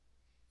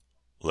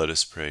Let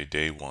us pray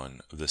Day 1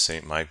 of the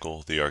St.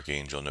 Michael the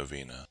Archangel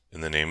Novena.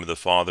 In the name of the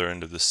Father,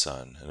 and of the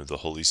Son, and of the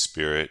Holy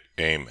Spirit.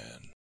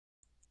 Amen.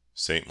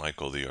 St.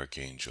 Michael the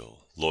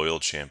Archangel,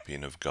 loyal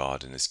champion of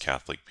God and his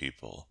Catholic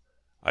people,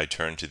 I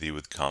turn to thee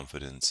with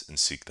confidence and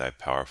seek thy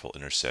powerful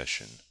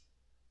intercession.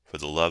 For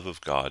the love of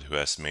God who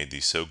hast made thee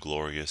so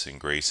glorious in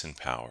grace and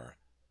power,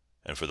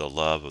 and for the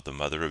love of the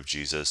Mother of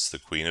Jesus, the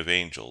Queen of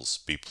Angels,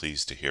 be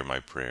pleased to hear my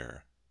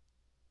prayer.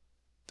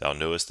 Thou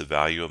knowest the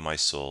value of my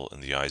soul in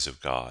the eyes of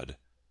God.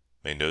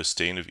 May no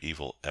stain of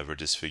evil ever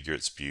disfigure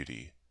its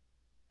beauty.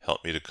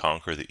 Help me to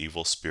conquer the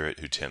evil spirit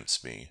who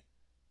tempts me.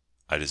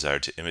 I desire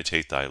to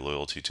imitate thy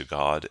loyalty to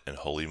God and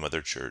Holy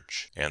Mother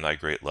Church, and thy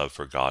great love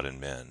for God and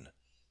men.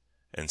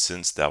 And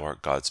since thou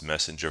art God's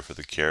messenger for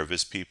the care of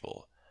his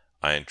people,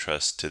 I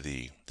entrust to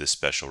thee this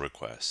special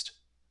request.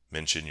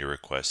 Mention your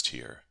request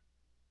here.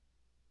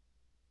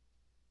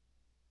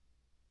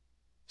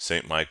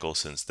 Saint Michael,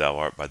 since thou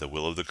art by the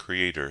will of the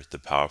Creator the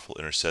powerful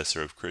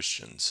intercessor of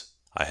Christians,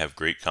 I have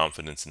great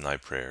confidence in thy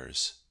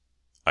prayers.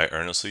 I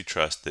earnestly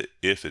trust that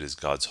if it is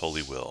God's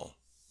holy will,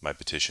 my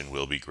petition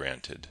will be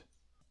granted.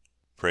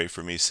 Pray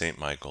for me, Saint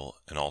Michael,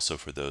 and also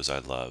for those I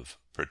love.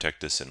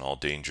 Protect us in all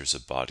dangers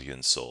of body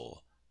and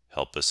soul.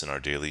 Help us in our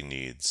daily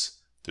needs.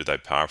 Through thy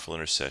powerful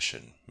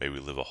intercession, may we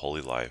live a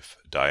holy life,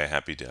 die a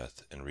happy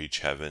death, and reach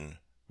heaven,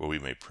 where we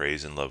may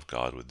praise and love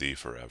God with thee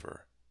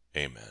forever.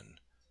 Amen.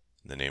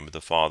 In the name of the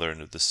Father,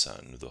 and of the Son,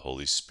 and of the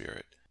Holy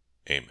Spirit.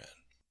 Amen.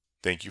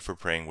 Thank you for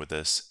praying with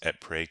us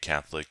at Pray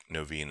Catholic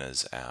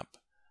Novenas app.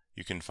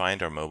 You can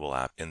find our mobile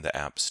app in the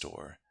App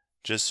Store.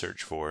 Just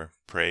search for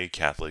Pray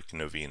Catholic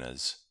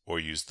Novenas or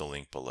use the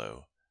link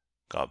below.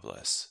 God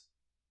bless.